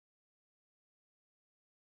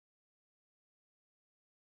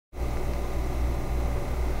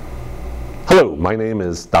Hello, my name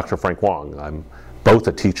is Dr. Frank Wong. I'm both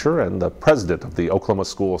a teacher and the president of the Oklahoma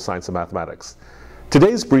School of Science and Mathematics.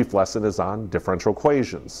 Today's brief lesson is on differential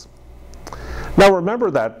equations. Now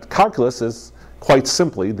remember that calculus is quite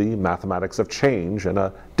simply the mathematics of change, and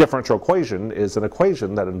a differential equation is an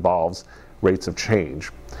equation that involves rates of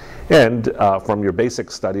change. And from your basic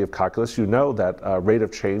study of calculus, you know that rate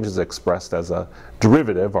of change is expressed as a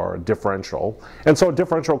derivative or a differential. And so a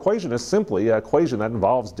differential equation is simply an equation that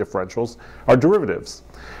involves differentials or derivatives.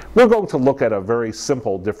 We're going to look at a very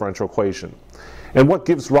simple differential equation. And what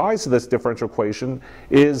gives rise to this differential equation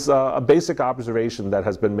is a basic observation that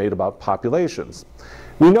has been made about populations.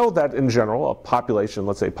 We know that in general, a population,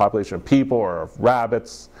 let's say a population of people or of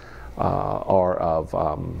rabbits or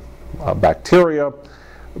of bacteria,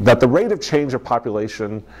 that the rate of change of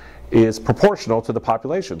population is proportional to the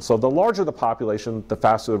population. So the larger the population, the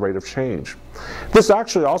faster the rate of change. This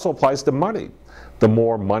actually also applies to money. The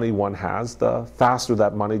more money one has, the faster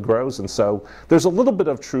that money grows. And so there's a little bit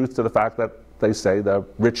of truth to the fact that they say the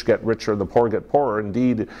rich get richer and the poor get poorer.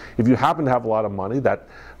 Indeed, if you happen to have a lot of money, that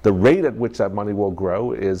the rate at which that money will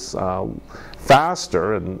grow is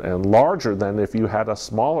faster and larger than if you had a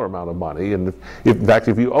smaller amount of money. And in fact,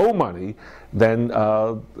 if you owe money, then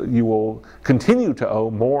you will continue to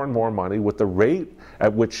owe more and more money with the rate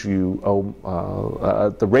at which you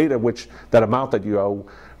owe, the rate at which that amount that you owe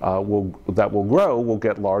that will grow will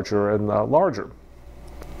get larger and larger.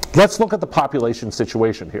 Let's look at the population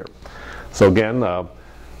situation here. So again,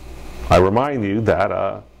 I remind you that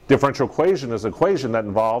a differential equation is an equation that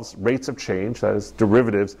involves rates of change, that is,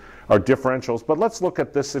 derivatives are differentials. But let's look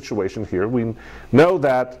at this situation here. We know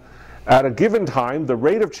that at a given time, the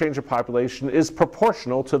rate of change of population is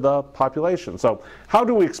proportional to the population. So how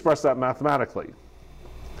do we express that mathematically?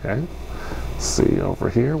 Okay, let's see over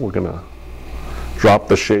here. We're going to drop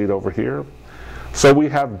the shade over here. So we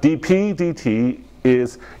have dp dt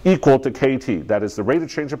is equal to kt. That is, the rate of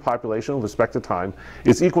change of population with respect to time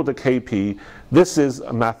is equal to kp. This is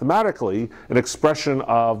mathematically an expression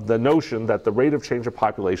of the notion that the rate of change of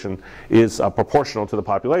population is proportional to the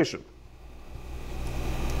population.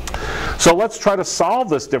 So let's try to solve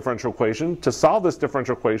this differential equation. To solve this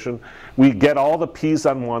differential equation, we get all the p's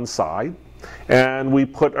on one side, and we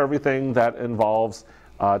put everything that involves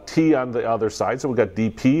t on the other side. So we've got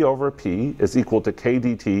dp over p is equal to k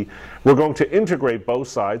dt. We're going to integrate both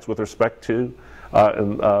sides with respect to,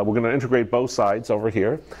 we're going to integrate both sides over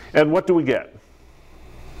here. And what do we get?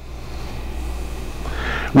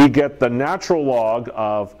 We get the natural log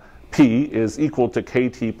of p is equal to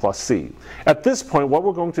kt plus c. At this point, what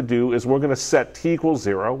we're going to do is we're going to set t equals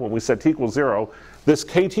 0. When we set t equals 0, this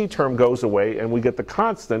kt term goes away, and we get the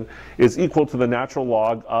constant is equal to the natural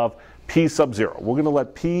log of p sub 0. We're going to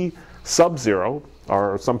let p sub 0,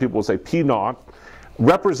 or some people will say p naught,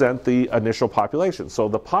 represent the initial population. So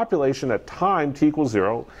the population at time t equals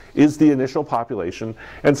 0 is the initial population,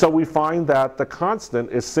 and so we find that the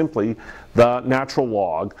constant is simply the natural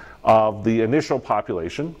log of the initial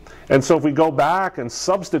population. And so if we go back and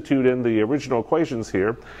substitute in the original equations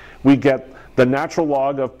here, we get the natural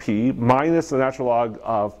log of p minus the natural log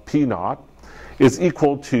of p naught is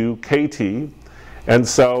equal to kt. And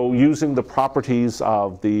so using the properties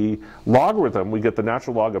of the logarithm, we get the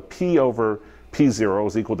natural log of p over p0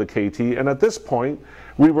 is equal to kt. And at this point,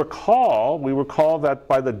 we recall that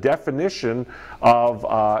by the definition of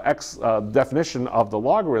definition of the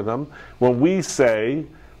logarithm, when we say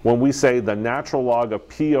the natural log of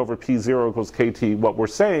p over p0 equals kt, what we're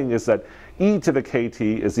saying is that e to the kt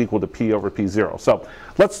is equal to p over p0. So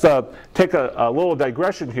let's take a little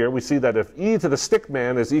digression here. We see that if e to the stick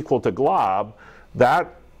man is equal to glob,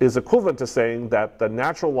 that is equivalent to saying that the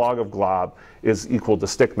natural log of glob is equal to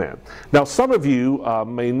stickman. Now, some of you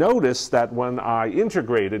may notice that when I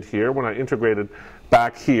integrated here, when I integrated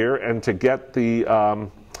back here, and to get the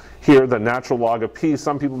here the natural log of p,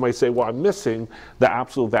 some people may say, well, I'm missing the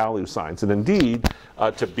absolute value signs. And indeed,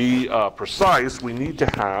 to be precise, we need to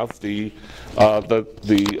have the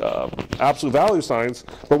absolute value signs,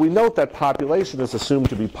 but we note that population is assumed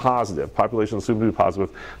to be positive. Population is assumed to be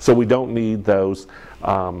positive, so we don't need those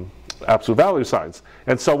absolute value signs.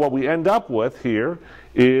 And so what we end up with here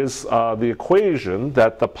is the equation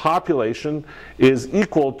that the population is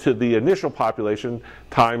equal to the initial population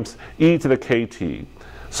times e to the kt.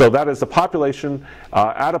 So that is, the population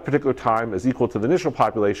at a particular time is equal to the initial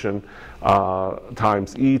population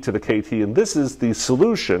times e to the kt. And this is the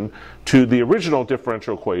solution to the original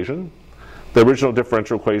differential equation. The original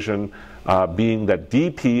differential equation being that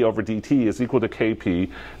dp over dt is equal to kp,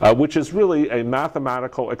 which is really a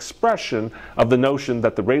mathematical expression of the notion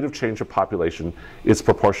that the rate of change of population is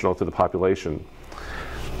proportional to the population.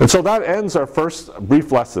 And so that ends our first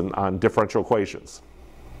brief lesson on differential equations.